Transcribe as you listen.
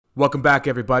Welcome back,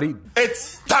 everybody.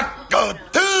 It's Taco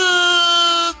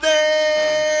Tuesday!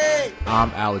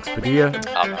 I'm Alex Padilla.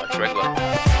 I'm Alex Regla.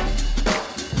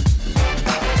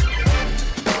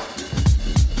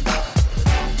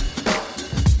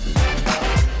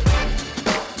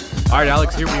 All right,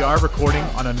 Alex, here we are recording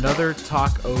on another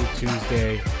Taco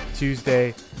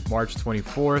Tuesday, March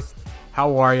 24th.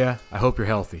 How are you? I hope you're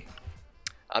healthy.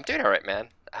 I'm doing all right, man.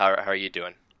 How are you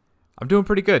doing? I'm doing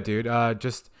pretty good, dude.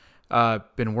 Just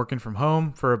been working from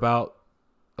home for about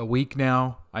a week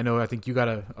now. I think you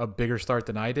got a bigger start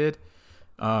than I did.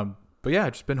 But yeah,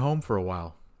 just been home for a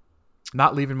while.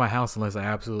 Not leaving my house unless I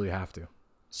absolutely have to.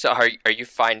 So are you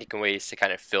finding ways to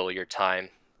kind of fill your time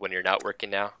when you're not working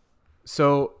now?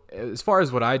 So as far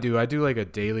as what I do like a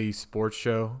daily sports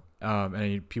show.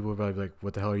 And people are probably like,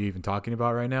 what the hell are you even talking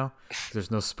about right now? There's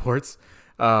no sports.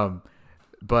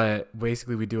 But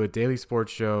basically we do a daily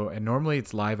sports show, and normally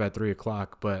it's live at 3:00.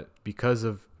 But because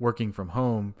of working from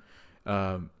home,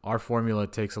 our formula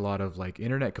takes a lot of like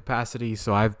internet capacity.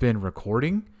 So I've been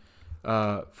recording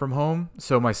from home.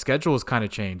 So my schedule has kind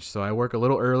of changed. So I work a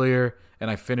little earlier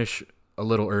and I finish a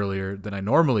little earlier than I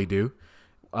normally do.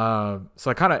 So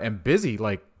I kind of am busy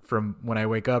like from when I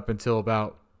wake up until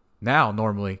about now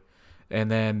normally. And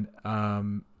then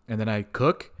I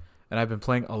cook, and I've been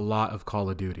playing a lot of Call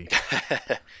of Duty.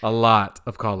 A lot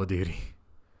of Call of Duty.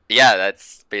 Yeah,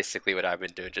 that's basically what I've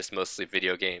been doing, just mostly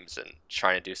video games and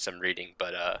trying to do some reading.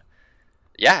 But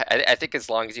yeah, I think as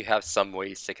long as you have some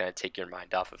ways to kind of take your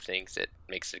mind off of things, it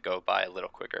makes it go by a little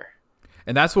quicker.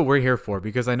 And that's what we're here for,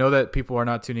 because I know that people are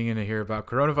not tuning in to hear about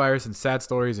coronavirus and sad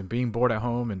stories and being bored at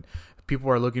home, and people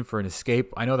are looking for an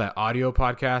escape. I know that audio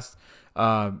podcast,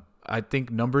 I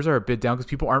think numbers are a bit down because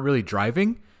people aren't really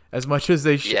driving as much as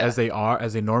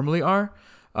they normally are.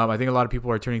 I think a lot of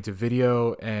people are turning to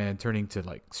video and turning to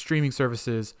like streaming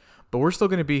services, but we're still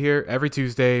going to be here every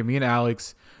Tuesday. Me and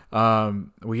Alex,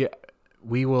 we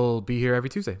will be here every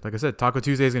Tuesday. Like I said, Taco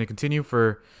Tuesday is going to continue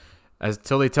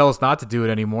until they tell us not to do it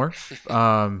anymore.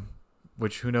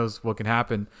 Which who knows what can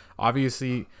happen.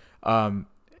 Obviously,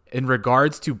 in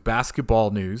regards to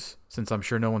basketball news, since I'm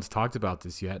sure no one's talked about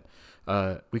this yet,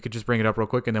 we could just bring it up real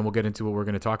quick and then we'll get into what we're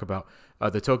going to talk about.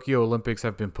 The Tokyo Olympics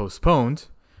have been postponed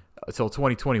until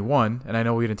 2021, and I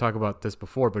know we didn't talk about this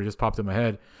before, but it just popped in my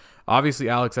head. Obviously,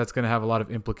 Alex, that's going to have a lot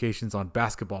of implications on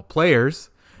basketball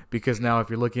players, because now if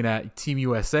you're looking at Team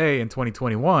USA in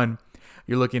 2021,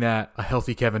 you're looking at a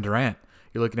healthy Kevin Durant.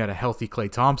 You're looking at a healthy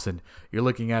Klay Thompson. You're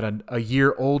looking at a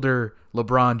year older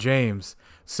LeBron James.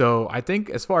 So I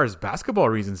think as far as basketball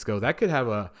reasons go, that could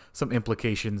have some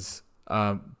implications,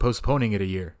 postponing it a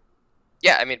year.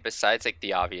 Yeah, I mean, besides like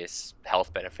the obvious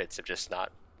health benefits of just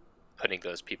not putting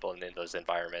those people in those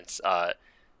environments,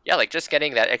 yeah, like just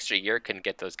getting that extra year can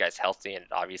get those guys healthy and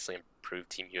obviously improve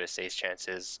Team USA's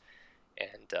chances.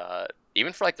 And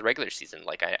even for like the regular season,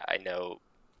 like I know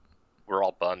we're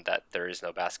all bummed that there is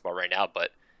no basketball right now,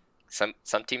 but some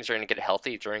teams are going to get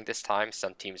healthy during this time.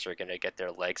 Some teams are going to get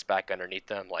their legs back underneath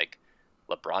them. Like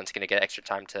LeBron's going to get extra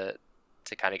time to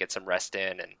kind of get some rest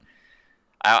in. And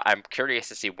I'm curious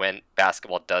to see when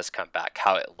basketball does come back,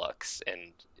 how it looks,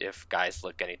 and if guys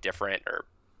look any different or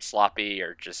sloppy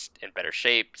or just in better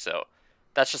shape. So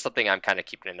that's just something I'm kind of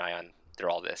keeping an eye on through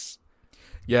all this.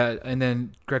 Yeah, and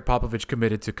then Greg Popovich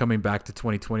committed to coming back to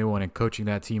 2021 and coaching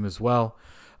that team as well.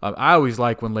 I always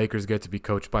like when Lakers get to be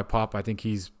coached by Pop. I think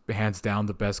he's hands down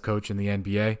the best coach in the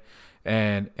NBA.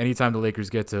 And anytime the Lakers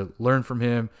get to learn from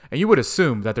him, and you would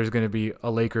assume that there's going to be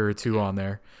a Laker or two on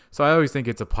there. So I always think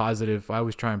it's a positive. I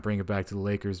always try and bring it back to the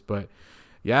Lakers. But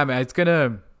yeah, man,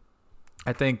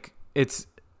 I think it's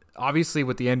obviously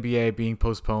with the NBA being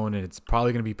postponed, and it's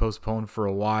probably going to be postponed for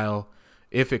a while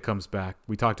if it comes back.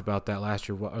 We talked about that last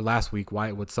week, why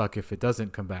it would suck if it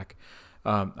doesn't come back.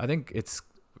 I think it's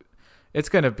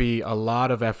going to be a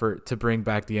lot of effort to bring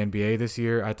back the NBA this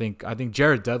year. I think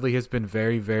Jared Dudley has been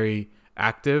very, very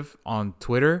active on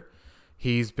Twitter.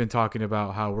 He's been talking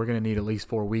about how we're going to need at least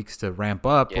 4 weeks to ramp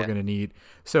up. Yeah.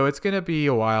 So it's going to be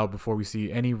a while before we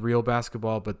see any real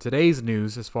basketball. But today's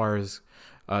news, as far as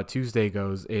Tuesday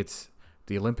goes, it's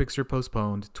the Olympics are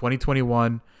postponed.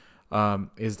 2021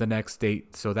 is the next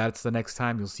date. So that's the next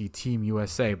time you'll see Team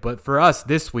USA. But for us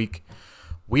this week,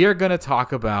 we are going to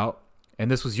talk about,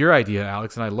 and this was your idea,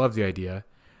 Alex, and I love the idea,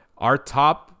 our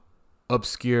top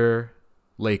obscure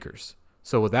Lakers.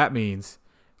 So what that means,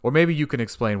 or maybe you can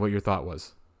explain what your thought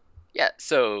was. Yeah,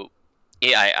 so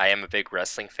yeah, I am a big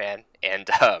wrestling fan, and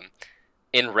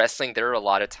in wrestling, there are a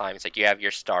lot of times like you have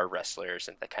your star wrestlers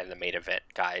and the kind of the main event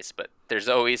guys, but there's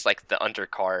always like the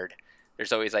undercard.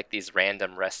 There's always like these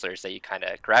random wrestlers that you kind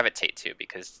of gravitate to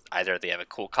because either they have a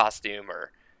cool costume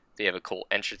or they have a cool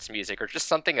entrance music, or just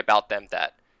something about them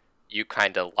that you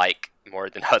kind of like more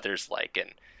than others like.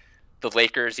 And the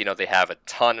Lakers, they have a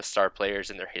ton of star players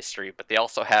in their history, but they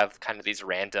also have kind of these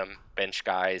random bench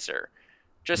guys or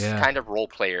just kind of role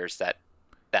players that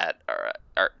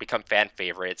are become fan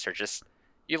favorites or just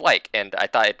you like. And I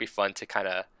thought it'd be fun to kind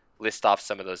of list off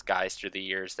some of those guys through the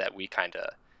years that we kind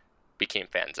of became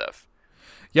fans of.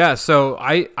 Yeah, so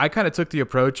I kind of took the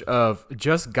approach of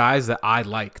just guys that I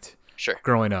liked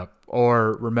growing up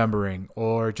or remembering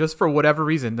or just for whatever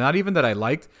reason. Not even that I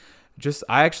liked, just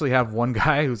I actually have one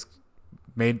guy who's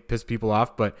pissed people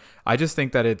off, but I just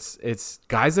think that it's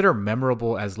guys that are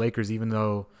memorable as Lakers, even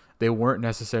though they weren't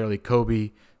necessarily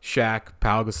Kobe, Shaq,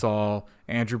 Pau Gasol,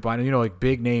 Andrew Bynum, like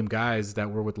big name guys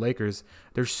that were with Lakers.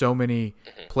 There's so many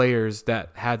players that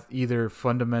had either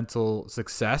fundamental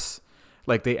success,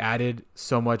 like they added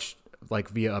so much like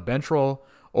via a bench role,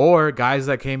 or guys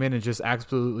that came in and just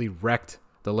absolutely wrecked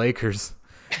the Lakers.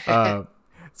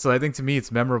 So I think to me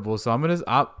it's memorable. So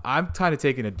I'm kind of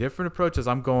taking a different approach as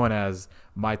I'm going as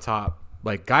my top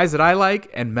like guys that I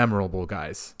like and memorable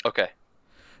guys. Okay.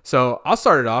 So I'll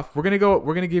start it off. We're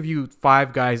gonna give you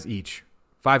 5 guys each.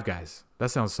 5 guys. That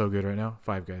sounds so good right now.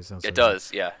 5 guys sounds. It does,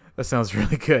 good. Yeah. That sounds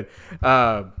really good.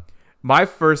 My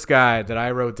first guy that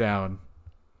I wrote down,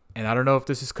 and I don't know if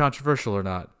this is controversial or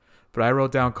not, but I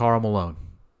wrote down Karl Malone.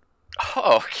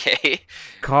 Oh, okay.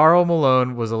 Karl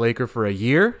Malone was a Laker for a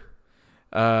year.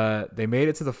 They made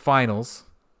it to the finals.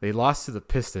 They lost to the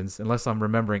Pistons, unless I'm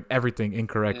remembering everything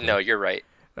incorrectly. No, you're right.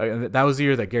 That was the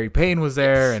year that Gary Payton was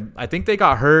there, and I think they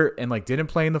got hurt and like didn't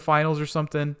play in the finals or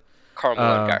something. Karl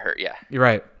Malone got hurt, yeah. You're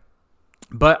right.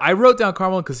 But I wrote down Karl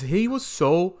Malone because he was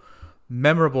so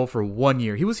memorable for 1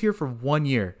 year. He was here for 1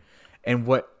 year, and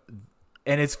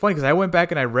it's funny because I went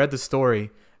back and I read the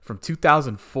story from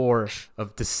 2004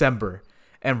 of December,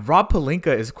 and Rob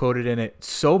Pelinka is quoted in it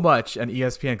so much on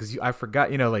ESPN because I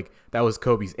forgot, like that was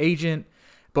Kobe's agent,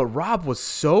 but Rob was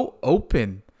so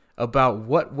open about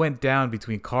what went down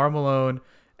between Karl Malone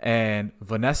and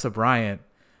Vanessa Bryant.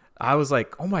 I was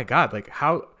like, oh my God, like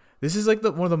how this is like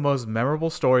one of the most memorable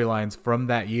storylines from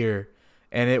that year.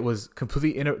 And it was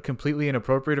completely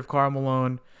inappropriate of Karl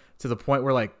Malone to the point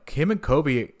where like him and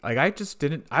Kobe, like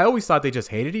I always thought they just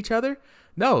hated each other.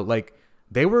 No, like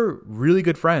they were really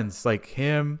good friends. Like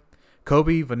him,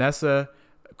 Kobe, Vanessa,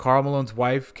 Karl Malone's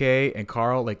wife, Kay, and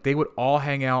Karl, like they would all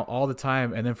hang out all the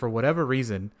time. And then for whatever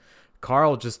reason,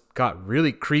 Karl just got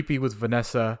really creepy with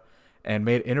Vanessa and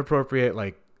made inappropriate,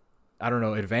 like, I don't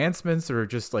know, advancements or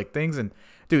just like things. And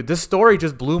dude, this story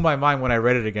just blew my mind when I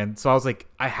read it again. So I was like,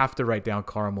 I have to write down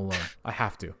Karl Malone. I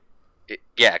have to.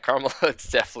 Yeah, Karl Malone's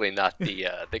definitely not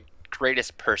the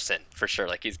greatest person for sure.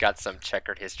 Like he's got some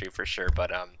checkered history for sure.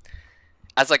 But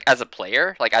as a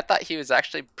player, like I thought he was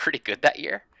actually pretty good that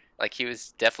year. Like he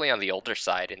was definitely on the older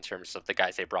side in terms of the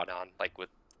guys they brought on, like with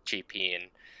GP and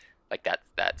like that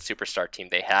superstar team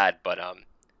they had. But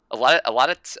a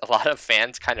lot of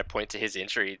fans kind of point to his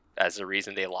injury as the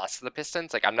reason they lost to the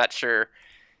Pistons. Like I'm not sure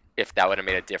if that would have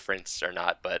made a difference or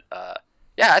not, but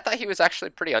yeah, I thought he was actually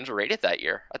pretty underrated that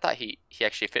year. I thought he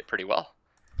actually fit pretty well.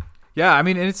 Yeah, I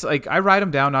mean, and it's like I write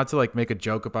him down not to like make a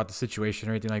joke about the situation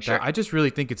or anything like that. I just really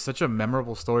think it's such a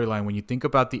memorable storyline when you think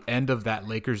about the end of that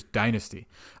Lakers dynasty.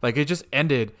 Like it just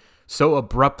ended so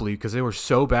abruptly because they were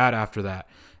so bad after that.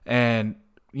 And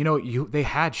they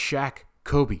had Shaq,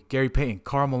 Kobe, Gary Payton,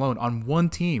 Karl Malone on one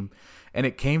team, and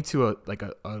it came to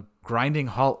a grinding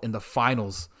halt in the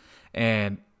finals.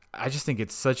 And I just think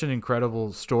it's such an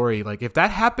incredible story. Like if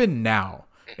that happened now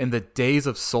in the days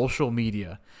of social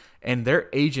media and their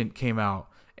agent came out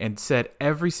and said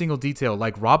every single detail,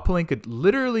 like Rob Pelinka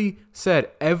literally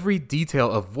said every detail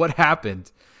of what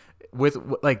happened with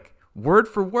like word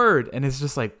for word. And it's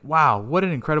just like, wow, what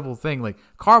an incredible thing. Like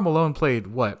Karl Malone played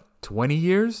 20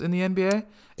 years in the NBA,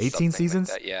 18 Something seasons.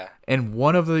 like that, yeah. And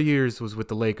one of the years was with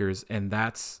the Lakers. And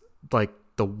that's like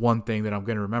the one thing that I'm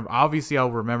going to remember. Obviously, I'll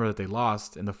remember that they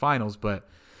lost in the finals, but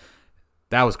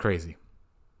that was crazy.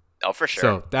 Oh, for sure.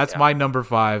 So that's my number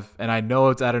 5. And I know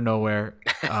it's out of nowhere,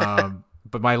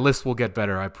 but my list will get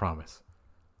better. I promise.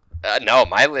 No,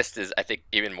 my list is, I think,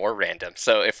 even more random.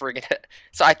 So if we're going to,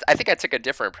 so I think I took a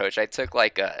different approach. I took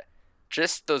like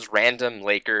just those random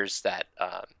Lakers that,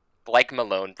 like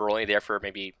Malone, were only there for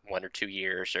maybe 1 or 2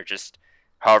 years or just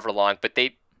however long, but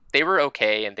they were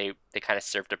okay and they kind of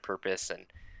served a purpose. And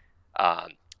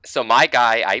so my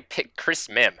guy, I picked Chris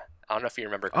Mim. I don't know if you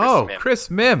remember Chris Mim. Chris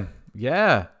Mim.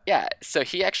 Yeah. Yeah. So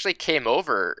he actually came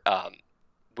over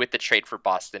with the trade for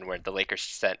Boston where the Lakers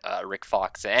sent Rick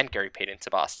Fox and Gary Payton to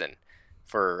Boston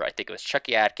for, I think it was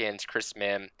Chucky Atkins, Chris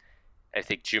Mim, and I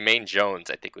think Jermaine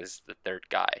Jones, I think was the third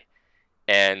guy.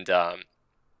 And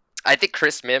I think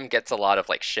Chris Mim gets a lot of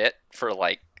like shit for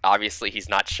like, obviously he's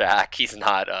not Shaq, he's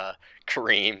not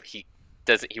Kareem, he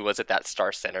wasn't that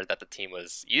star center that the team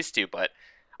was used to, but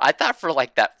I thought for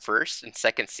like that first and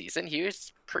second season he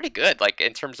was pretty good, like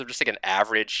in terms of just like an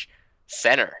average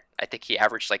center. I think he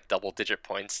averaged like double digit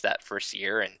points that first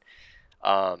year, and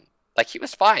like he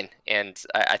was fine. And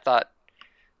I thought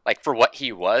like for what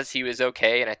he was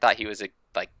okay, and I thought he was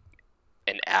like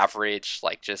an average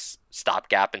like just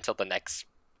stopgap until the next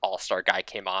all-star guy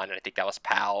came on, and I think that was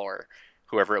Powell or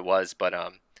whoever it was. But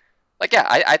like yeah,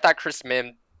 I thought Chris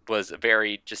Mim was a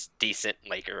very just decent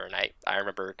Laker, and I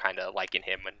remember kind of liking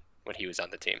him when he was on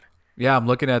the team. Yeah, I'm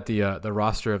looking at the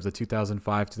roster of the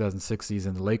 2005-2006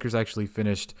 season. The Lakers actually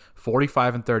finished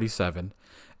 45-37,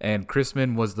 and Chris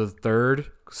Mim was the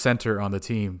third center on the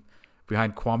team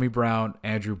behind Kwame Brown,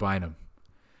 Andrew Bynum,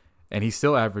 and he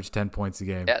still averaged 10 points a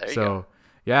game. Yeah, there you go.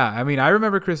 Yeah, I mean, I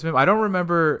remember Chris Mim. I don't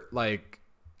remember like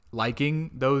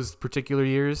liking those particular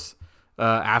years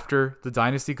after the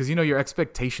dynasty, because your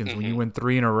expectations when you win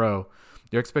 3 in a row,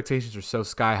 your expectations are so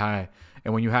sky high.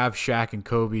 And when you have Shaq and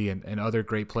Kobe and other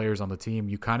great players on the team,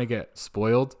 you kind of get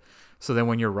spoiled. So then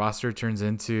when your roster turns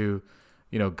into,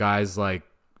 guys like,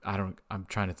 I'm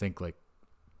trying to think, like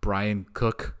Brian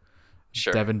Cook,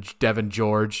 sure, Devin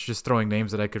George, just throwing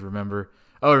names that I could remember.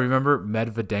 Oh, remember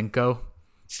Medvedenko?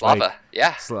 Slava,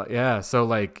 yeah. Yeah. So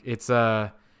like it's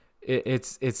hard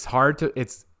to,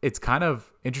 it's kind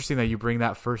of interesting that you bring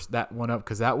that one up,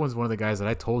 because that was one of the guys that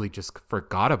I totally just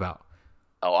forgot about.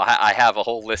 Oh, I have a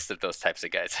whole list of those types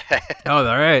of guys. Oh,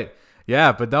 all right.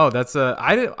 Yeah, but no, that's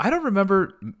I don't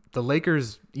remember the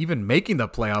Lakers even making the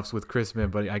playoffs with Chris Mim,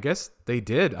 but I guess they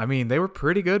did. I mean, they were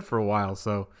pretty good for a while.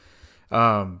 So,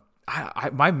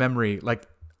 my memory, like,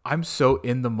 I'm so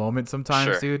in the moment sometimes,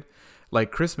 sure, dude.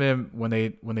 Like Chris Mim, when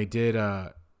they did,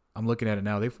 I'm looking at it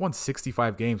now, they've won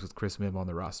 65 games with Chris Mim on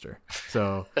the roster.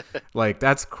 So, like,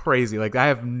 that's crazy. Like, I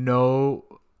have no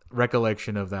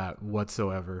recollection of that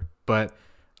whatsoever. But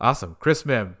awesome. Chris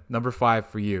Mim, number 5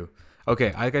 for you.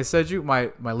 Okay, like I said,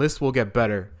 my list will get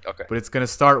better. Okay. But it's going to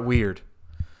start weird.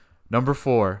 Number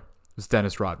 4 was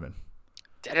Dennis Rodman.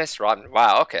 Dennis Rodman.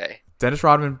 Wow, okay. Dennis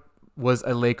Rodman was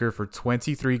a Laker for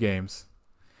 23 games.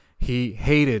 He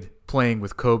hated playing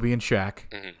with Kobe and Shaq.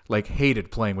 Mm-hmm. Like,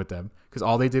 hated playing with them, because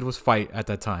all they did was fight at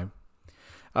that time.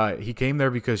 He came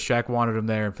there because Shaq wanted him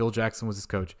there and Phil Jackson was his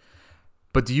coach.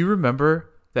 But do you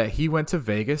remember that he went to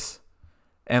Vegas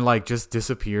and like just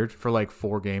disappeared for like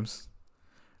 4 games?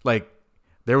 Like,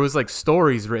 there was like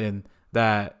stories written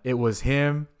that it was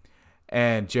him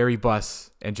and Jerry Buss,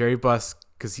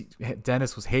 because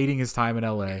Dennis was hating his time in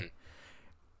LA.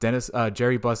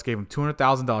 Jerry Buss gave him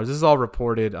 $200,000. This is all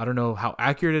reported. I don't know how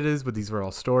accurate it is, but these were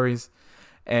all stories.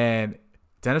 And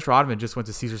Dennis Rodman just went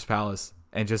to Caesar's Palace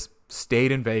and just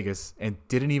stayed in Vegas and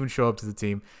didn't even show up to the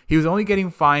team. He was only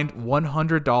getting fined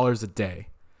 $100 a day.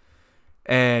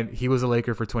 And he was a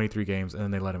Laker for 23 games, and then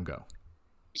they let him go.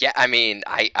 Yeah, I mean,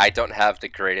 I don't have the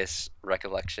greatest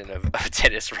recollection of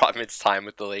Dennis Rodman's time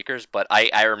with the Lakers, but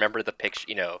I remember the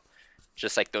picture,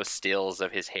 just like those stills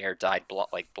of his hair dyed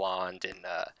blonde, and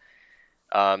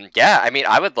yeah, I mean,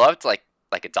 I would love to like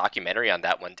a documentary on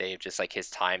that one day of just like his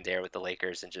time there with the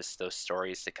Lakers and just those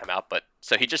stories to come out. But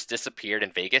so he just disappeared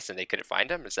in Vegas and they couldn't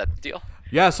find him. Is that the deal?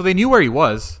 Yeah, so they knew where he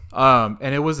was, and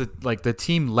it was like the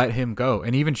team let him go,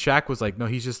 and even Shaq was like, no,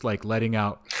 he's just like letting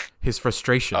out his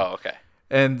frustration. Oh, okay.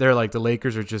 And they're like, the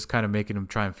Lakers are just kind of making him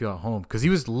try and feel at home, because he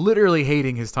was literally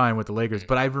hating his time with the Lakers.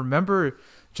 But I remember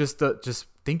just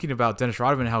thinking about Dennis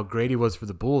Rodman and how great he was for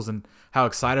the Bulls and how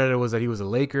excited I was that he was a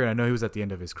Laker. And I know he was at the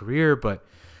end of his career, but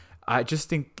I just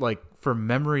think like I'm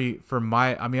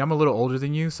a little older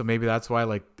than you, so maybe that's why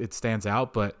like it stands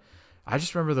out. But I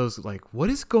just remember those like, what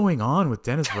is going on with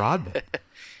Dennis Rodman?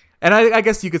 And I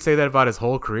guess you could say that about his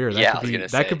whole career.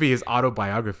 That could be his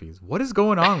autobiographies. What is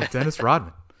going on with Dennis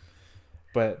Rodman?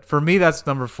 But for me, that's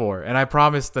number 4, and I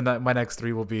promise my next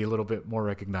 3 will be a little bit more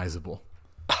recognizable.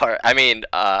 All right. I mean,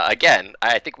 again,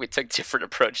 I think we took different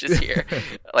approaches here.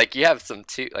 Like, you have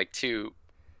two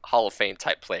Hall of Fame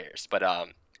type players, but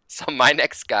so my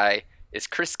next guy is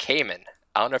Chris Kaman.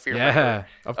 I don't know if you remember. Yeah,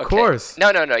 of course.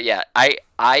 No. Yeah,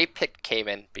 I picked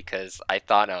Kaman because I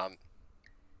thought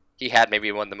he had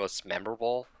maybe one of the most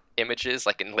memorable images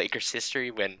like in Lakers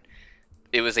history when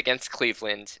it was against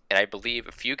Cleveland, and I believe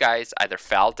a few guys either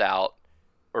fouled out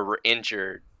or were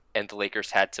injured, and the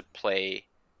Lakers had to play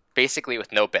basically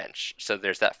with no bench. So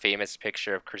there's that famous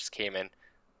picture of Chris Kaman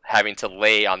having to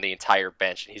lay on the entire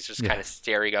bench, and he's just kind of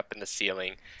staring up in the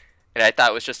ceiling. And I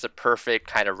thought it was just a perfect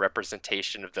kind of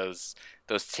representation of those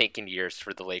tanking years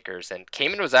for the Lakers. And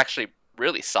Kaman was actually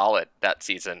really solid that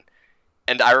season.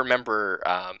 And I remember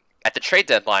at the trade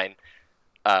deadline,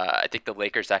 I think the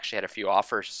Lakers actually had a few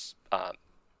offers.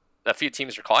 A few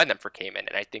teams were calling them for Kaman,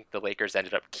 and I think the Lakers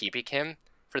ended up keeping him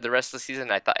for the rest of the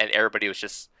season. I thought, and everybody was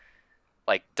just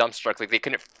like dumbstruck. Like they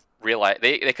couldn't realize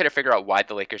they couldn't figure out why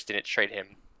the Lakers didn't trade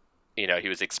him. You know, he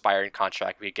was expiring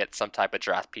contract. We get some type of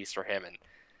draft piece for him,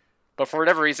 but for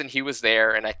whatever reason, he was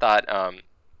there, and I thought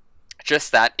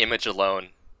just that image alone,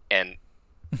 and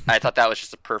I thought that was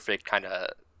just a perfect kind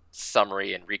of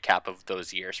summary and recap of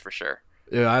those years for sure.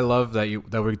 Yeah, I love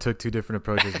that we took two different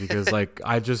approaches because like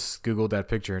I just Googled that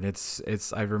picture and it's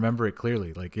I remember it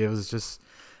clearly. Like it was just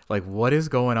like what is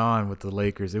going on with the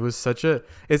Lakers? It was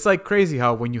it's like crazy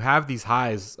how when you have these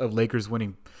highs of Lakers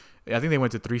winning, I think they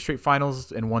went to 3 straight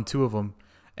finals and won 2 of them,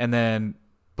 and then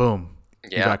boom,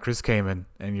 you got Chris Kaman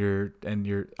and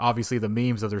you're obviously the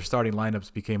memes of their starting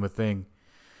lineups became a thing.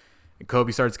 And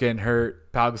Kobe starts getting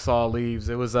hurt, Pau Gasol leaves.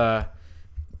 It was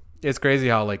it's crazy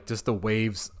how like just the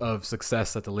waves of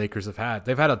success that the Lakers have had.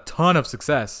 They've had a ton of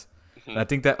success. And I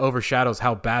think that overshadows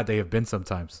how bad they have been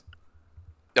sometimes.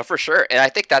 No, for sure. And I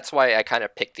think that's why I kind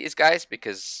of picked these guys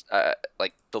because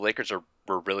like the Lakers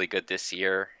were really good this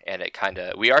year, and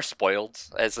we are spoiled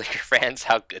as Laker fans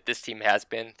how good this team has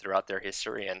been throughout their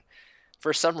history. And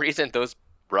for some reason, those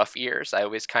rough years I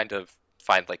always kind of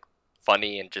find like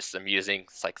funny and just amusing.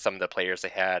 It's like some of the players they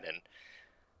had, and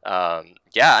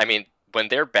I mean, when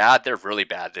they're bad, they're really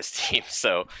bad, this team.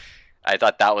 So I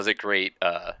thought that was a great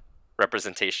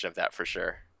representation of that for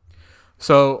sure.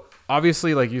 So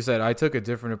obviously, like you said, I took a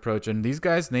different approach, and these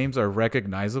guys' names are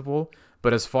recognizable.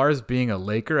 But as far as being a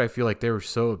Laker, I feel like they were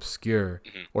so obscure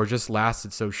or just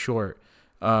lasted so short.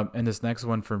 And this next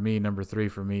one for me, number 3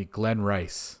 for me, Glenn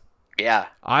Rice. Yeah.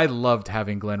 I loved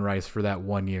having Glenn Rice for that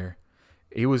 1 year.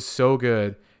 He was so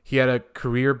good. He had a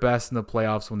career best in the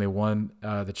playoffs when they won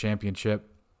the championship.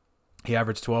 He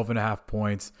averaged 12.5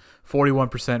 points,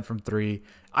 41% from 3.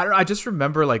 I just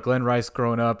remember like Glenn Rice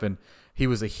growing up, and he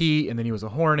was a Heat, and then he was a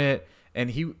Hornet, and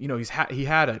he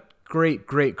had a great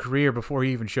career before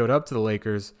he even showed up to the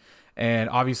Lakers, and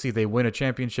obviously they win a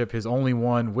championship, his only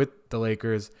one with the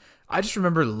Lakers. I just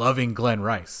remember loving Glenn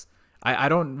Rice. I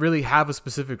don't really have a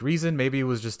specific reason. Maybe it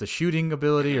was just the shooting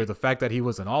ability or the fact that he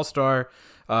was an all-star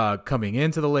coming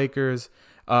into the Lakers.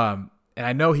 And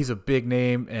I know he's a big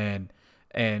name,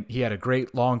 and he had a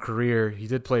great long career. He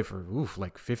did play for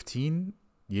like 15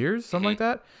 years, something like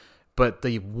that. But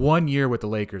the 1 year with the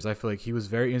Lakers, I feel like he was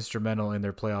very instrumental in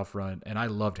their playoff run, and I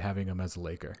loved having him as a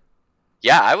Laker.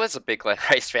 Yeah, I was a big Glenn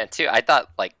Rice fan too. I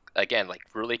thought like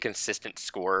really consistent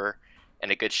scorer and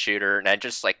a good shooter, and I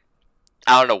just like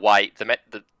I don't know why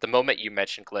the moment you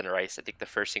mentioned Glenn Rice, I think the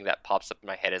first thing that pops up in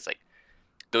my head is like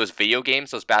those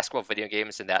basketball video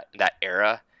games in that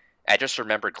era. I just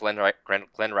remember Glenn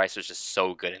Rice was just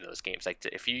so good in those games. Like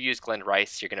if you use Glenn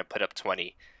Rice, you're gonna put up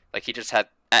 20. Like he just had.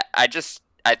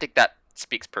 I think that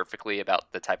speaks perfectly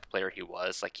about the type of player he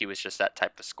was. Like he was just that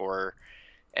type of scorer,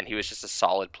 and he was just a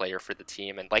solid player for the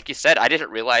team. And like you said, I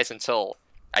didn't realize until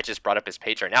I just brought up his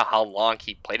page right now how long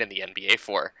he played in the NBA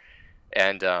for.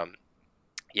 And I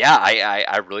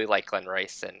really like Glenn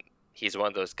Rice, and he's one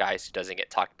of those guys who doesn't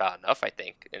get talked about enough, I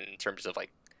think, in terms of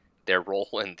like their role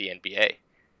in the NBA.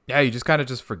 Yeah, you just kind of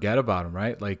just forget about him,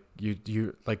 right? Like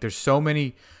you like there's so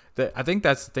many. I think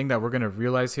that's the thing that we're going to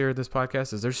realize here at this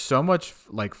podcast is there's so much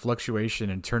like fluctuation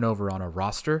and turnover on a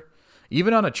roster,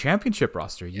 even on a championship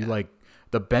roster. You like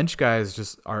the bench guys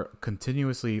just are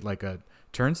continuously like a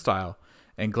turnstile,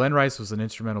 and Glenn Rice was an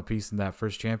instrumental piece in that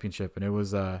first championship. And it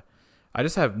was I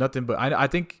just have nothing but I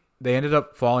think they ended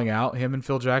up falling out, him and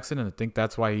Phil Jackson, and I think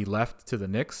that's why he left to the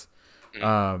Knicks.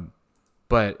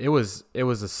 But it was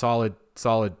a solid.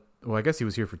 Well, I guess he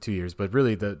was here for 2 years, but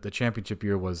really the championship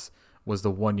year was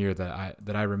the 1 year that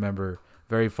I remember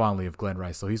very fondly of Glenn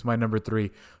Rice. So he's my number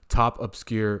 3 top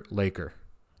obscure Laker.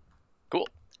 Cool.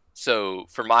 So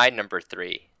for my number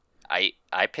 3,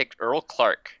 I picked Earl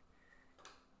Clark,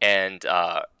 and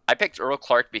I picked Earl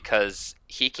Clark because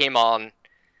he came on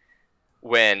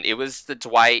when it was the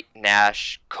Dwight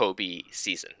Nash Kobe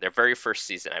season, their very first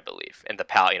season, I believe, and the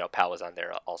Pal was on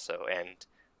there also, and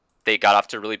they got off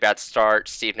to a really bad start.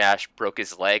 Steve Nash broke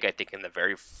his leg, I think, in the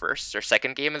very first or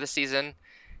second game of the season.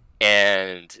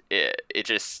 And it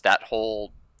just, that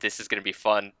whole "this is going to be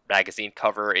fun" magazine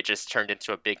cover, it just turned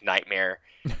into a big nightmare.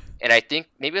 And I think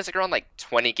maybe it was like around like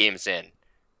 20 games in,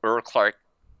 Earl Clark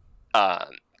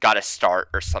got a start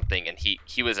or something, and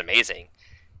he was amazing.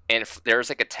 And there was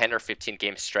like a 10 or 15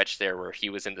 game stretch there where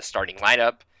he was in the starting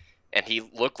lineup, and he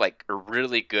looked like a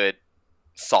really good,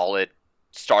 solid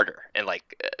starter, and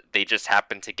like they just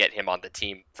happened to get him on the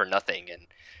team for nothing. And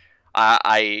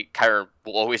I kind of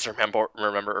will always remember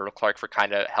Earl Clark for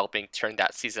kind of helping turn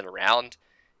that season around,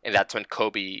 and that's when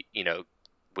Kobe,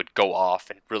 would go off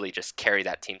and really just carry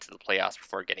that team to the playoffs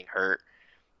before getting hurt,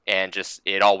 and just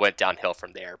it all went downhill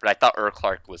from there. But I thought Earl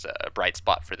Clark was a bright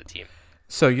spot for the team.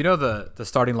 So the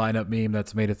starting lineup meme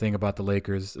that's made a thing about the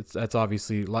Lakers. That's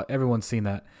obviously everyone's seen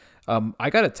that. I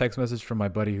got a text message from my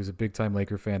buddy who's a big time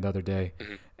Laker fan the other day,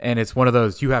 and it's one of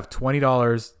those: you have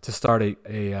 $20 to start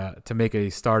to make a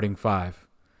starting five.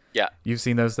 Yeah, you've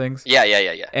seen those things. Yeah.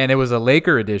 And it was a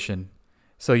Laker edition,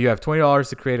 so you have $20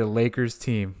 to create a Lakers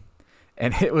team,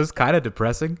 and it was kind of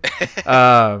depressing.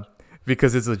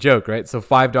 Because it's a joke, right? So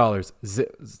 $5.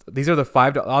 These are the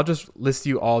 $5. I'll just list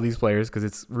you all these players because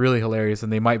it's really hilarious,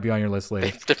 and they might be on your list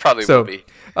later. They probably will be.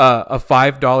 A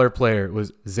 $5 player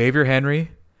was Xavier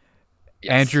Henry,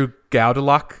 yes. Andrew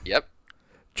Gaudelak, yep,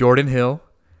 Jordan Hill,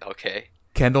 okay,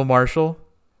 Kendall Marshall,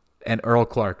 and Earl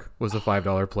Clark was a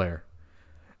 $5 player.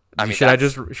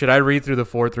 Should I read through the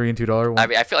 $4, $3, and $2 one? I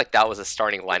mean, I feel like that was a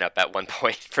starting lineup at one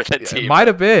point for the team. It might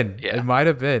have been. Yeah. It might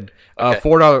have been. Okay.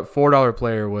 $4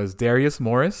 player was Darius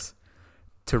Morris,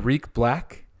 Tariq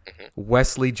Black,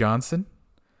 Wesley Johnson,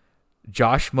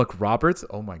 Josh McRoberts.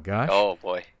 Oh my gosh. Oh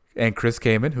boy. And Chris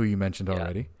Kaman, who you mentioned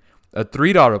already. A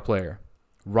 $3 player,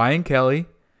 Ryan Kelly,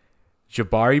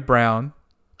 Jabari Brown,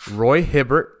 Roy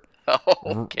Hibbert,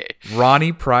 okay,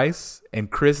 Ronnie Price,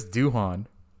 and Chris Duhon.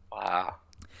 Wow.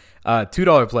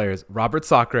 $2 players, Robert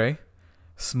Sacre,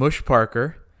 Smush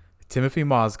Parker, Timothy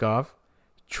Mozgov,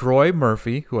 Troy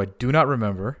Murphy, who I do not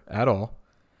remember at all,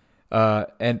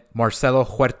 and Marcelo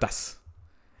Huertas.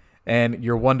 And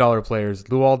your $1 players,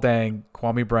 Luol Deng,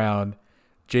 Kwame Brown,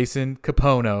 Jason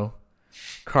Capono,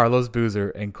 Carlos Boozer,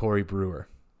 and Corey Brewer.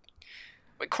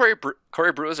 Wait, Corey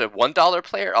Brewer is a $1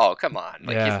 player? Oh, come on.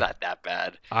 He's not that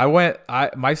bad.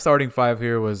 My starting five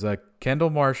here was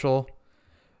Kendall Marshall,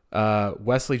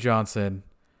 Wesley Johnson.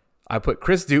 I put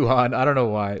Chris Duhon, I don't know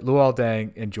why, Luol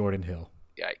Deng, and Jordan Hill.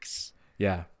 Yikes.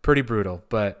 Yeah, pretty brutal.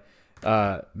 But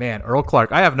man, Earl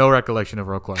Clark. I have no recollection of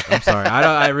Earl Clark. I'm sorry.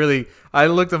 I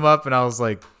looked him up and I was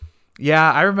like,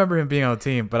 yeah, I remember him being on the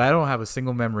team, but I don't have a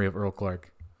single memory of Earl Clark.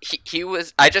 He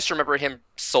was. I just remember him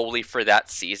solely for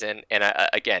that season, and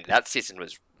again, that season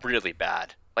was really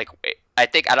bad. Like, I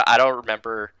think I don't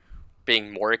remember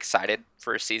being more excited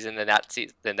for a season than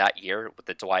that year with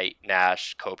the Dwight,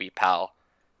 Nash, Kobe, Powell,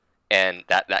 and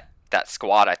that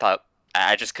squad. I thought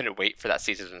I just couldn't wait for that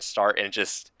season to start, and it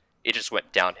just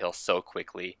went downhill so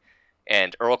quickly.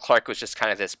 And Earl Clark was just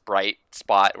kind of this bright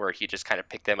spot where he just kind of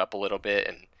picked them up a little bit,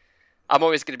 and I'm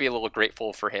always going to be a little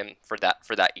grateful for him for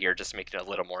that year, just making it a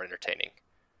little more entertaining.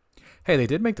 Hey, they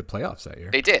did make the playoffs that year.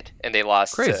 They did, and they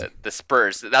lost to the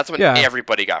Spurs. That's when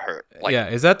everybody got hurt.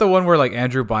 Is that the one where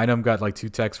Andrew Bynum got 2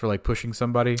 techs for pushing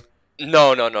somebody?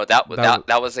 No.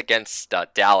 That was against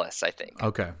Dallas, I think.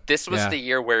 Okay. This was the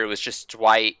year where it was just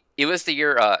Dwight. It was the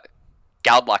year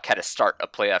Gaudelak had to start a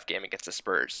playoff game against the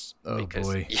Spurs.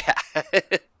 Boy. Yeah.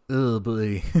 Oh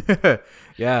boy.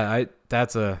 Yeah,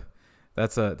 that's a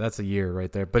year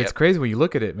right there. But It's crazy when you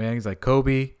look at it, man. He's like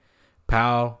Kobe,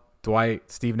 Powell, Dwight,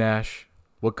 Steve Nash.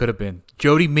 What could have been?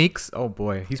 Jody Meeks. Oh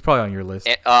boy, he's probably on your list.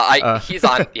 He's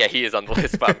on. Yeah, he is on the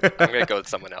list. But I'm gonna go with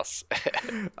someone else.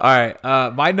 All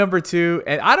right, my number 2,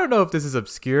 and I don't know if this is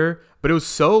obscure, but it was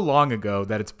so long ago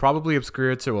that it's probably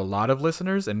obscure to a lot of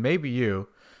listeners, and maybe you.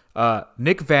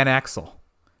 Nick Van Exel,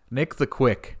 Nick the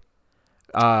Quick.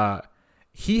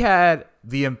 He had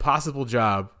the impossible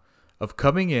job of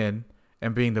coming in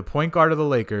and being the point guard of the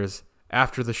Lakers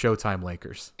after the Showtime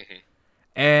Lakers. Mm-hmm.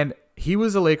 And he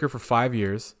was a Laker for 5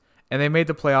 years, and they made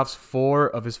the playoffs 4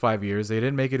 of his 5 years. They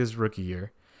didn't make it his rookie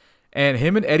year. And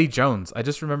him and Eddie Jones, I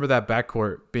just remember that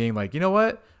backcourt being like, you know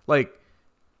what?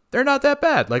 They're not that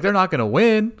bad. They're not going to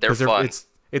win. They're fun.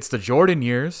 It's the Jordan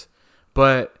years.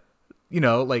 But,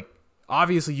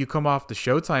 obviously you come off the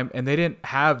Showtime, and they didn't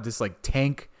have this,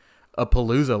 tank a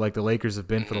palooza like the Lakers have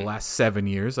been for the last 7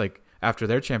 years, after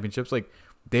their championships.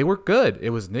 They were good. It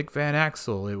was Nick Van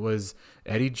Exel. It was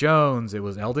Eddie Jones. It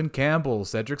was Eldon Campbell,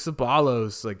 Cedric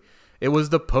Ceballos. It was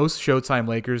the post-Showtime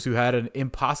Lakers who had an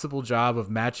impossible job of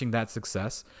matching that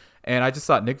success. And I just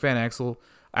thought Nick Van Exel,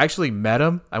 I actually met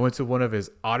him. I went to one of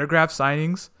his autograph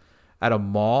signings at a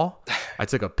mall. I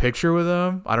took a picture with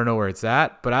him. I don't know where it's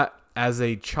at. But as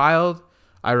a child,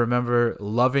 I remember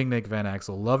loving Nick Van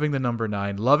Exel, loving the number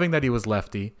 9, loving that he was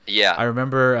lefty. Yeah. I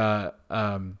remember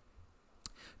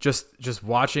just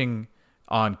watching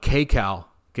on KCAL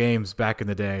games back in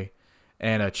the day,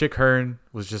 and Chick Hearn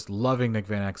was just loving Nick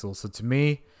Van Exel. So to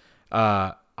me,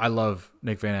 I love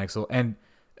Nick Van Exel, and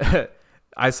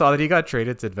I saw that he got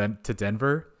traded to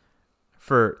Denver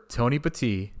for Tony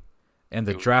Battie, and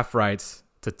the draft rights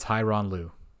to Tyronn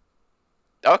Lue.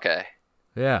 Okay.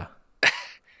 Yeah.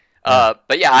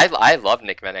 But yeah, I love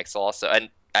Nick Van Exel also, and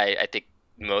I think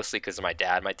mostly because of my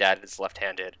dad. My dad is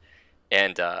left-handed,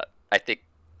 and I think,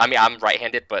 I mean, I'm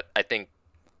right-handed, but I think,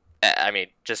 I mean,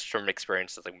 just from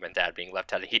experience with my dad being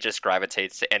left-handed, he just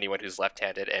gravitates to anyone who's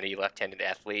left-handed, any left-handed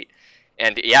athlete.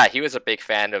 And yeah, he was a big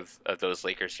fan of those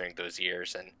Lakers during those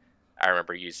years, and I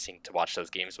remember using to watch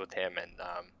those games with him. And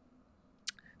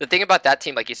the thing about that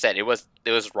team, like you said, it was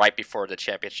right before the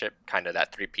championship, kind of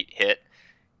that three-peat hit.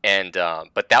 And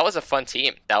but that was a fun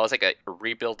team. That was like a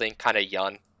rebuilding kind of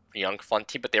young fun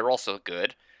team, but they were also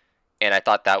good. And I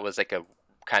thought that was like a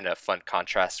kind of fun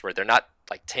contrast where they're not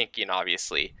like tanking,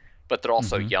 obviously, but they're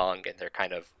also young and they're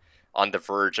kind of on the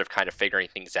verge of kind of figuring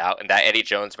things out. And that Eddie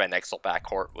Jones Van Exel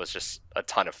backcourt was just a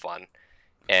ton of fun.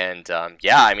 And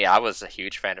yeah, I mean, I was a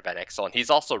huge fan of Van Exel, and he's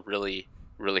also really,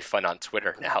 really fun on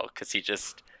Twitter now because he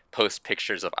just posts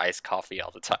pictures of iced coffee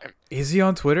all the time. Is he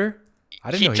on Twitter?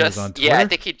 I didn't know he was on Twitter. Yeah, I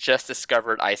think he just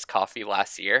discovered iced coffee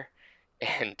last year,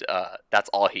 and that's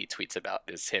all he tweets about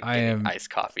is him getting iced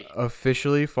coffee.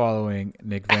 Officially following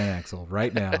Nick Van Exel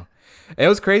right now. It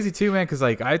was crazy too, man, because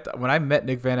like when I met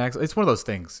Nick Van Exel, it's one of those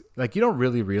things. Like, you don't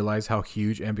really realize how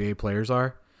huge NBA players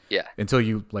are. Yeah. Until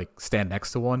you like stand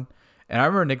next to one. And I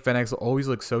remember Nick Van Exel always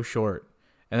looked so short.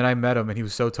 And then I met him and he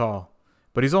was so tall.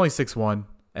 But he's only 6'1".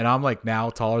 And I'm like now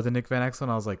taller than Nick Van Exel.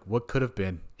 And I was like, what could have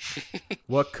been?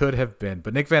 What could have been?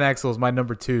 But Nick Van Exel is my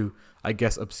number 2, I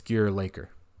guess, obscure Laker.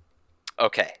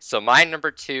 Okay, so my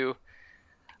number 2,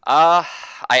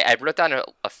 I wrote down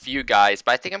a few guys,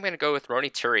 but I think I'm going to go with Ronny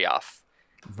Turiaf.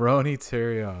 Ronny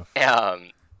Turiaf.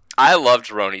 I loved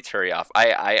Ronny Turiaf.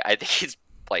 I think he's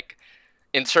like,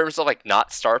 in terms of like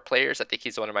not star players, I think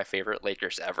he's one of my favorite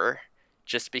Lakers ever.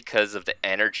 Just because of the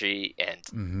energy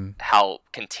and how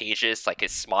contagious like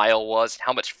his smile was,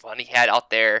 how much fun he had out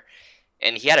there,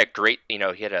 and he had a great, he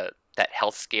had that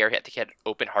health scare. I think he had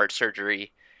open heart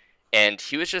surgery, and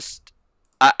he was just,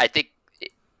 I think,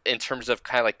 in terms of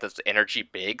kind of like those energy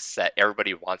bigs that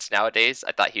everybody wants nowadays,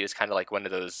 I thought he was kind of like one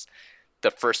of those,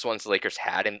 the first ones the Lakers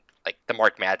had, in like the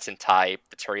Mark Madsen type,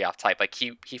 the Turiaf type. Like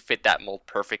he fit that mold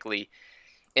perfectly,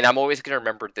 and I'm always gonna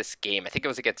remember this game. I think it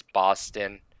was against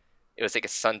Boston. It was like a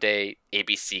Sunday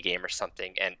ABC game or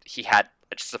something, and he had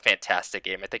just a fantastic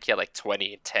game. I think he had like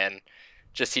 20 and 10.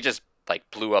 He just like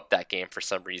blew up that game for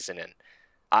some reason, and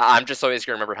I'm just always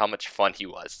gonna remember how much fun he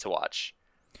was to watch.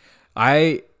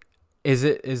 Is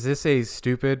this a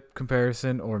stupid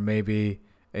comparison or maybe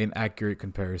an accurate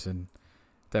comparison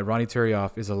that Ronny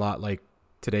Turiaf is a lot like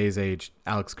today's age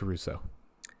Alex Caruso?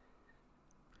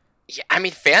 Yeah, I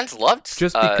mean, fans loved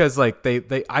just because like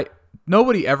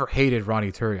nobody ever hated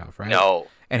Ronny Turiaf, right? No.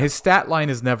 And his stat line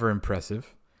is never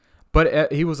impressive,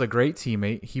 but he was a great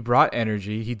teammate. He brought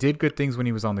energy. He did good things when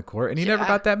he was on the court, and he never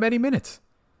got that many minutes.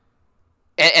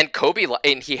 And Kobe,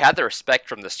 and he had the respect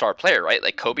from the star player, right?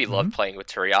 Like Kobe loved playing with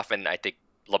Turiaf, and I think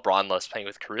LeBron loves playing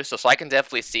with Caruso. So I can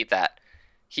definitely see that.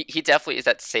 He definitely is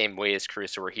that same way as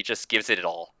Caruso, where he just gives it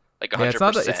all, like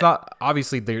 100%. Yeah, it's not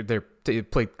obviously they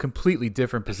play completely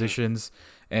different positions,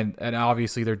 and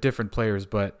obviously they're different players,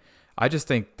 but I just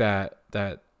think that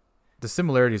the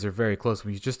similarities are very close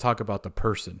when you just talk about the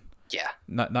person. Yeah.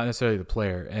 Not necessarily the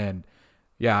player. And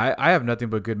yeah, I have nothing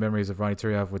but good memories of Ronny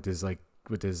Turiaf with his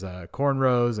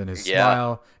cornrows and his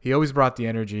smile. He always brought the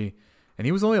energy, and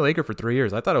he was only a Laker for 3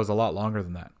 years. I thought it was a lot longer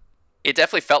than that. It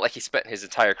definitely felt like he spent his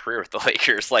entire career with the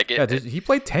Lakers. He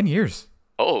played 10 years.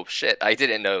 Oh shit! I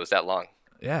didn't know it was that long.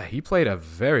 Yeah, he played a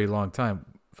very long time.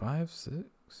 5, 6,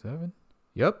 7.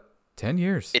 Yep, 10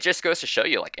 years. It just goes to show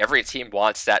you, like, every team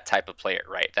wants that type of player,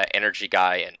 right? That energy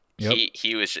guy, and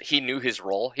he knew his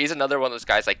role. He's another one of those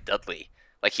guys like Dudley.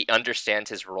 Like, he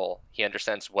understands his role. He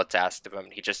understands what's asked of him.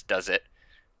 And he just does it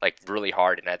like really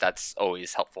hard, and that's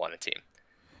always helpful on a team.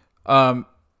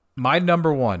 My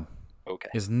number 1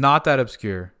 is not that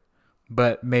obscure,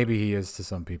 but maybe he is to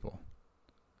some people.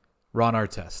 Ron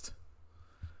Artest.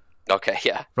 Okay,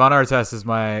 yeah. Ron Artest is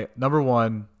my number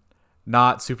 1,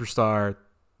 not superstar,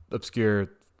 obscure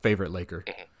favorite Laker.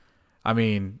 I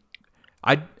mean,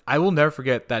 I will never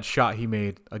forget that shot he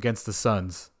made against the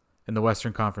Suns in the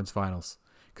Western Conference Finals.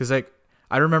 Because like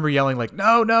I remember yelling like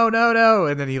no,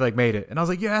 and then he like made it, and I was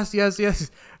like yes.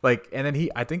 Like, and then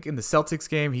I think in the Celtics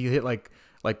game he hit like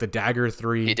the dagger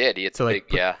 3. He did. He hit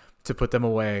to put them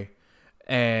away,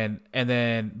 and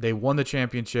then they won the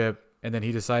championship, and then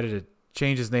he decided to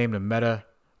change his name to Meta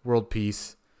World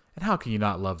Peace. And how can you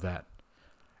not love that?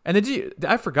 And then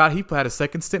I forgot he had a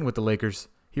second stint with the Lakers.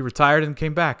 He retired and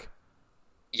came back.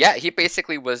 Yeah, he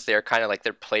basically was their kind of like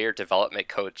their player development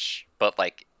coach, but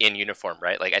like in uniform,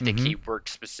 right? Like I think Mm-hmm. he worked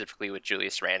specifically with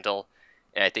Julius Randle,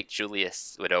 and I think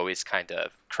Julius would always kind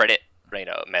of credit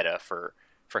Meta for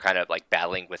kind of like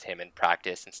battling with him in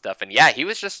practice and stuff. And yeah, he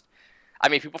was just. I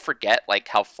mean, people forget like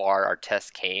how far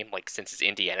Artest came, like since his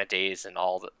Indiana days and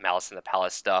all the Malice in the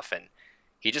Palace stuff, and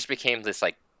he just became this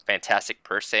like fantastic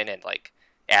person and like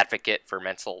advocate for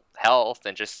mental health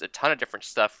and just a ton of different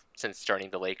stuff since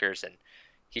joining the Lakers. And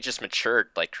he just matured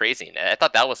like crazy, and I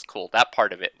thought that was cool. That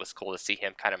part of it was cool to see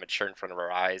him kind of mature in front of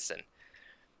our eyes. And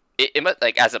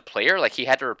like as a player, like he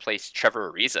had to replace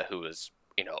Trevor Ariza, who was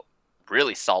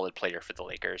really solid player for the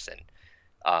Lakers. And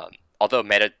although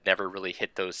Meta never really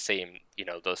hit those same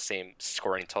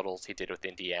scoring totals he did with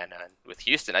Indiana and with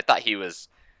Houston, I thought he was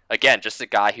again just a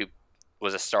guy who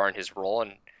was a star in his role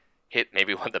and hit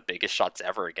maybe one of the biggest shots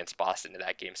ever against Boston in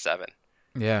that Game 7.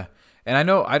 Yeah, and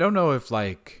I don't know if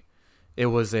like it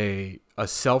was a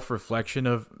self-reflection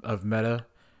of Meta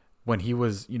when he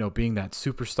was, being that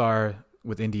superstar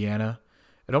with Indiana.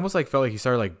 It almost like felt like he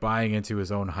started like buying into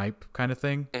his own hype kind of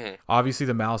thing. Mm-hmm. Obviously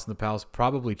the Malice in the Palace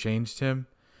probably changed him,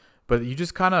 but you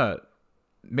just kind of,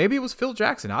 maybe it was Phil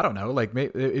Jackson. I don't know. Like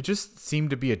it just seemed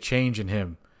to be a change in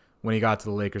him when he got to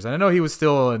the Lakers. And I know he was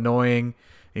still annoying.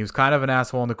 He was kind of an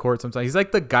asshole on the court sometimes. He's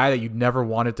like the guy that you never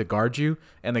wanted to guard you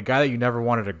and the guy that you never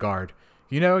wanted to guard.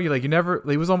 He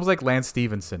was almost like Lance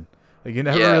Stevenson. Like you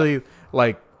never really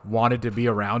like wanted to be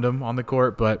around him on the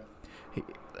court, but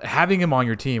having him on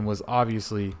your team was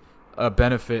obviously a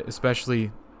benefit,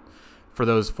 especially for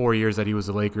those 4 years that he was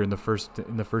a Laker in the first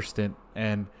stint.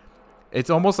 And it's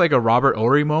almost like a Robert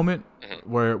Horry moment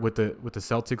where with the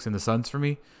Celtics and the Suns for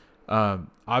me.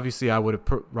 Obviously I would have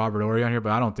put Robert Horry on here,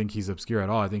 but I don't think he's obscure at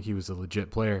all. I think he was a legit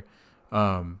player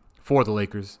for the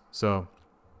Lakers. So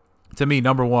to me,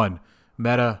 number one,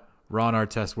 Meta, Ron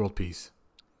Artest, world peace.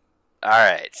 All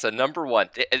right, so number one,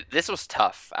 this was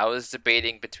tough. I was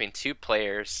debating between two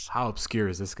players. How obscure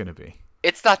is this going to be?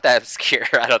 It's not that obscure,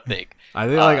 I don't think. I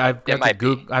think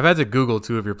I've had to Google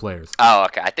two of your players. Oh,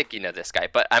 okay. I think you know this guy,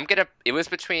 but it was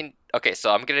between. Okay,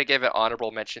 so I'm gonna give an honorable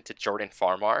mention to Jordan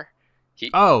Farmar.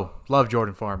 Love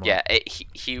Jordan Farmar. Yeah,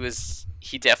 he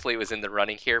definitely was in the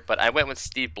running here, but I went with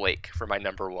Steve Blake for my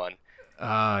number one.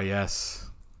 Yes.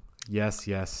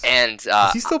 And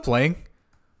is he still playing?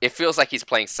 It feels like he's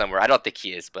playing somewhere. I don't think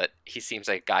he is, but he seems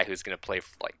like a guy who's going to play for,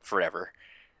 like forever.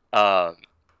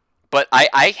 But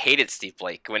I hated Steve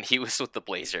Blake when he was with the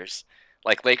Blazers.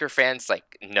 Like Laker fans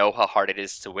like know how hard it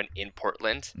is to win in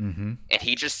Portland, and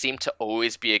he just seemed to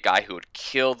always be a guy who would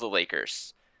kill the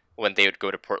Lakers when they would go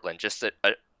to Portland. Just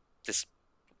this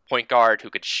point guard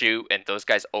who could shoot, and those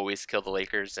guys always kill the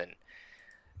Lakers. And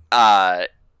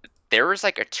there was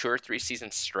like a 2 or 3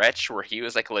 season stretch where he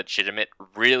was like a legitimate,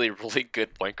 really, really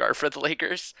good point guard for the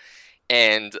Lakers.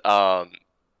 And I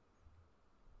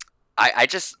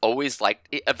just always liked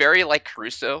it, a very like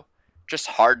Caruso, just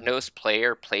hard-nosed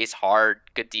player, plays hard,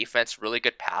 good defense, really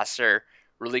good passer,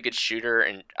 really good shooter.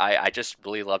 And I just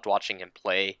really loved watching him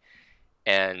play.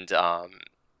 And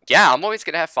yeah, I'm always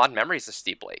going to have fond memories of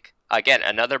Steve Blake. Again,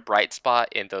 another bright spot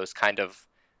in those kind of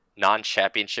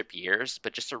non-championship years,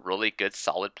 but just a really good,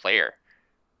 solid player.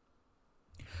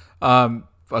 A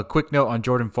quick note on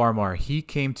Jordan Farmar. He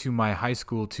came to my high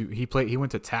school he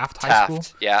went to Taft High School.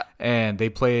 Yeah. And they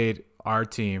played our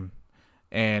team.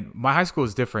 And my high school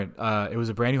was different. It was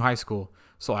a brand new high school.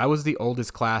 So I was the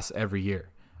oldest class every year.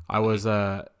 I went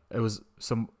to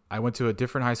a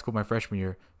different high school my freshman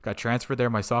year, got transferred there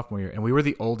my sophomore year, and we were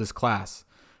the oldest class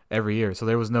every year. So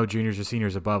there was no juniors or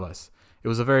seniors above us. It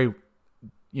was a very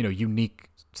unique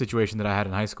situation that I had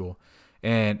in high school.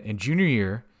 And in junior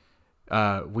year,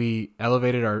 we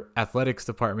elevated our athletics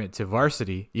department to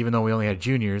varsity, even though we only had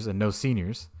juniors and no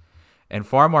seniors. And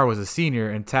Farmar was a senior,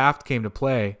 and Taft came to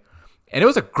play. And it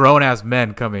was a grown-ass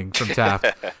men coming from Taft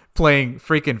playing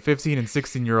freaking 15 and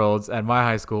 16-year-olds at my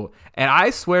high school. And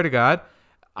I swear to God,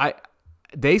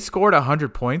 they scored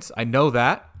 100 points. I know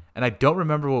that. And I don't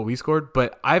remember what we scored,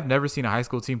 but I've never seen a high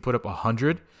school team put up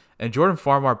 100. And Jordan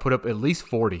Farmar put up at least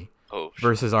 40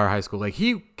 versus our high school. Like,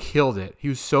 he killed it. He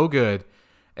was so good.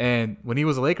 And when he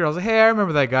was a Laker, I was like, hey, I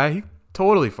remember that guy. He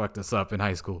totally fucked us up in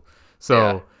high school.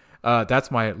 So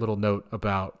that's my little note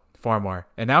about Farmar.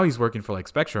 And now he's working for, like,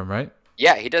 Spectrum, right?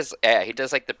 Yeah, he does. Yeah, he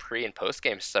does, like, the pre- and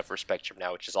post-game stuff for Spectrum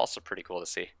now, which is also pretty cool to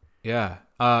see. Yeah.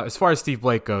 As far as Steve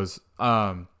Blake goes,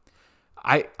 I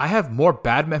have more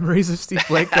bad memories of Steve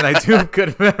Blake than I do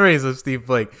good memories of Steve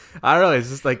Blake. I don't know. It's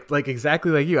just like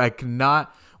exactly like you. I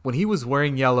cannot. When he was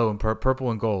wearing yellow and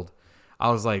purple and gold,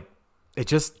 I was like,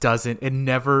 it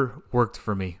never worked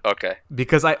for me. Okay.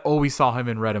 Because I always saw him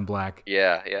in red and black.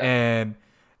 Yeah. And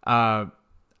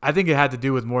I think it had to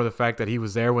do with more the fact that he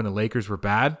was there when the Lakers were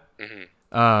bad.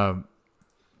 Mm-hmm.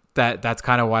 That's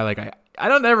kind of why like I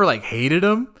don't ever like hated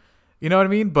him, you know what I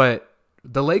mean? But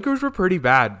the Lakers were pretty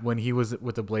bad when he was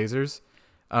with the Blazers.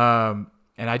 And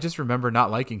I just remember not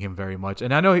liking him very much.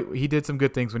 And I know he did some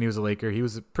good things when he was a Laker. He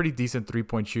was a pretty decent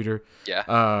 3-point shooter.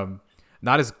 Yeah.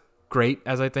 Not as great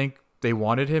as I think they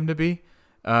wanted him to be.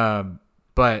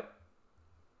 But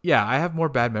yeah, I have more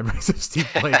bad memories of Steve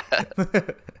Blake.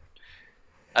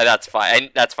 That's fine.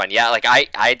 That's fine. Yeah, like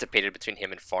I debated between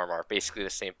him and Farmar, basically the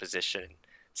same position,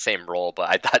 same role. But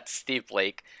I thought Steve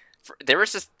Blake, there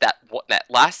was just that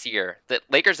last year, the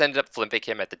Lakers ended up flipping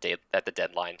him at the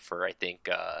deadline for I think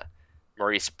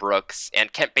Maurice Brooks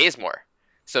and Kent Bazemore.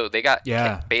 So they got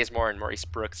Kent Bazemore and Maurice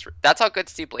Brooks. That's how good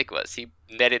Steve Blake was. He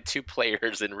netted 2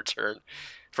 players in return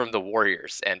from the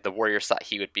Warriors, and the Warriors thought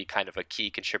he would be kind of a key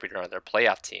contributor on their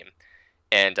playoff team.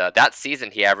 And that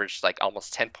season, he averaged like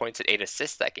almost 10 points and 8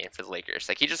 assists that game for the Lakers.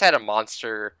 Like he just had a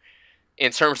monster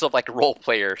in terms of like role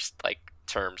players, like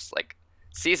terms, like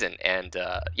season. And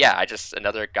yeah, I just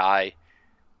another guy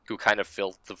who kind of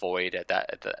filled the void at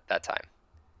that time.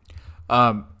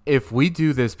 If we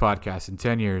do this podcast in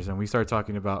 10 years and we start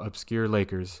talking about obscure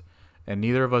Lakers and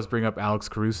neither of us bring up Alex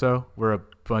Caruso, we're a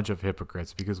bunch of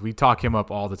hypocrites because we talk him up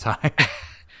all the time.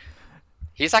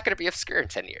 He's not going to be obscure in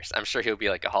 10 years. I'm sure he'll be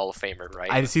like a Hall of Famer, right?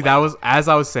 I see. That was as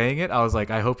I was saying it. I was like,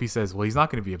 I hope he says, "Well, he's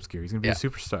not going to be obscure. He's going to be a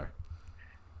superstar."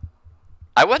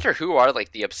 I wonder who are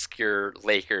like the obscure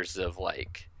Lakers of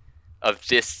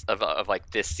this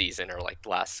season or like the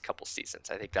last couple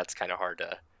seasons. I think that's kind of hard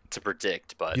to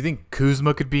predict. But you think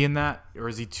Kuzma could be in that, or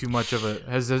is he too much of a?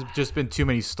 Has there just been too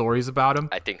many stories about him?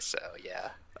 I think so. Yeah.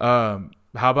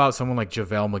 How about someone like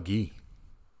JaVale McGee?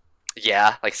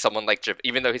 Yeah, like someone like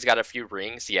even though he's got a few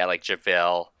rings, yeah, like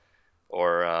JaVale,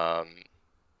 or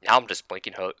now I'm just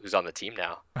blanking who's on the team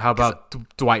now. How about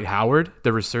Dwight Howard?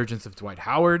 The resurgence of Dwight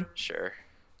Howard. Sure.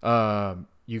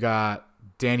 You got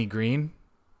Danny Green,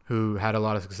 who had a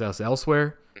lot of success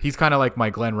elsewhere. He's kind of like my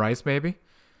Glenn Rice, maybe.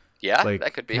 Yeah, like,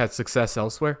 that could be. He had success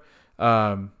elsewhere.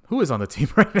 Who is on the team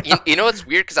right now? You know what's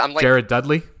weird? Because I'm like Jared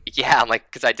Dudley. Yeah, I'm like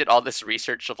because I did all this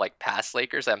research of like past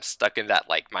Lakers. I'm stuck in that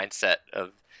like mindset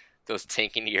of those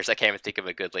tanking years. I can't even think of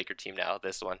a good Laker team now.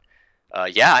 This one,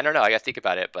 yeah, I don't know. I got to think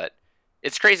about it, but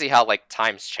it's crazy how like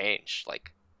times change.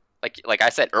 Like I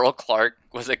said, Earl Clark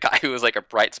was a guy who was like a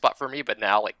bright spot for me, but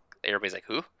now like everybody's like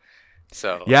who?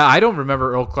 So yeah, I don't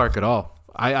remember Earl Clark at all.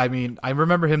 I mean, I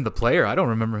remember him the player. I don't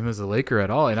remember him as a Laker at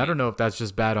all, and I don't know if that's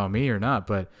just bad on me or not.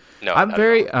 But no,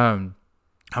 I'm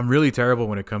I'm really terrible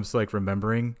when it comes to like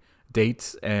remembering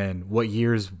dates and what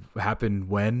years happened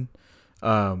when.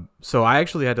 So I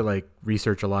actually had to like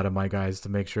research a lot of my guys to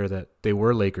make sure that they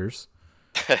were Lakers,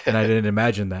 and I didn't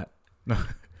imagine that.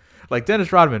 Like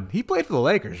Dennis Rodman, he played for the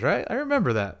Lakers, right? I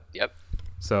remember that. Yep.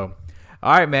 So,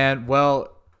 all right, man.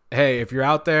 Well, hey, if you're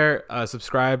out there,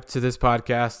 subscribe to this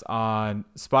podcast on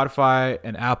Spotify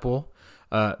and Apple.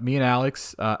 Me and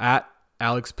Alex at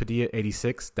Alex Padilla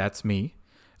 86. That's me.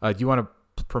 Do you want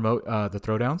to promote the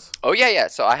Throwdowns? Oh yeah.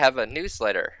 So I have a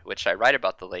newsletter which I write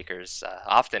about the Lakers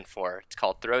often for. It's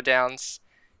called Throwdowns.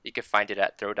 You can find it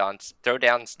at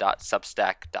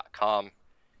throwdowns.substack.com,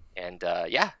 and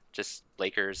yeah, just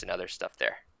Lakers and other stuff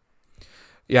there.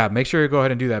 Yeah, make sure you go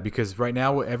ahead and do that because right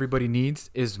now what everybody needs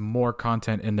is more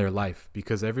content in their life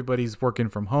because everybody's working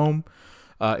from home.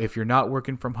 If you're not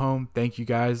working from home, thank you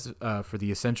guys for the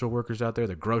essential workers out there,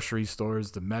 the grocery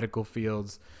stores, the medical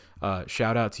fields.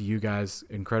 Shout out to you guys.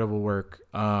 Incredible work.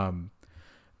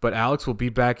 But Alex will be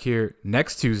back here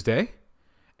next Tuesday.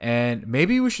 And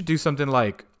maybe we should do something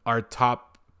like our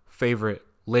top favorite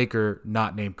Laker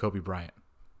not named Kobe Bryant.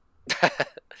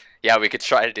 Yeah, we could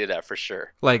try to do that for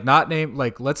sure. Like not named,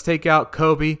 like let's take out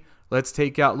Kobe. Let's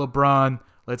take out LeBron.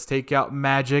 Let's take out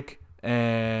Magic.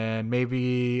 And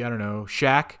maybe, I don't know,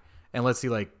 Shaq. And let's see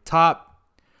like top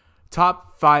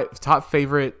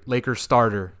favorite Laker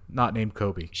starter not named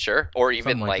Kobe. Sure. Or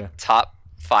even like top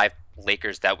 5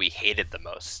 Lakers that we hated the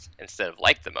most instead of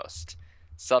liked the most.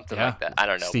 Something like that. I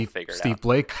don't know. We'll figure it out. Steve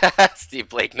Blake. Steve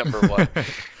Blake, number 1.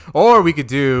 Or we could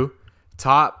do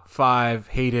top 5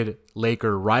 hated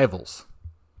Laker rivals.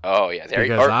 Oh, yeah. There you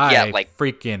go. I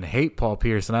freaking hate Paul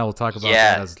Pierce, and I will talk about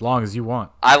that as long as you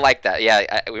want. I like that.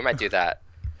 Yeah, we might do that.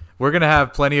 We're going to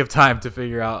have plenty of time to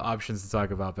figure out options to talk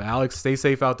about. But Alex, stay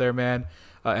safe out there, man.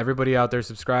 Everybody out there,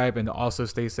 subscribe, and also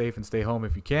stay safe and stay home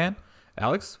if you can.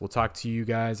 Alex, we'll talk to you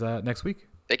guys next week.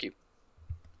 Thank you.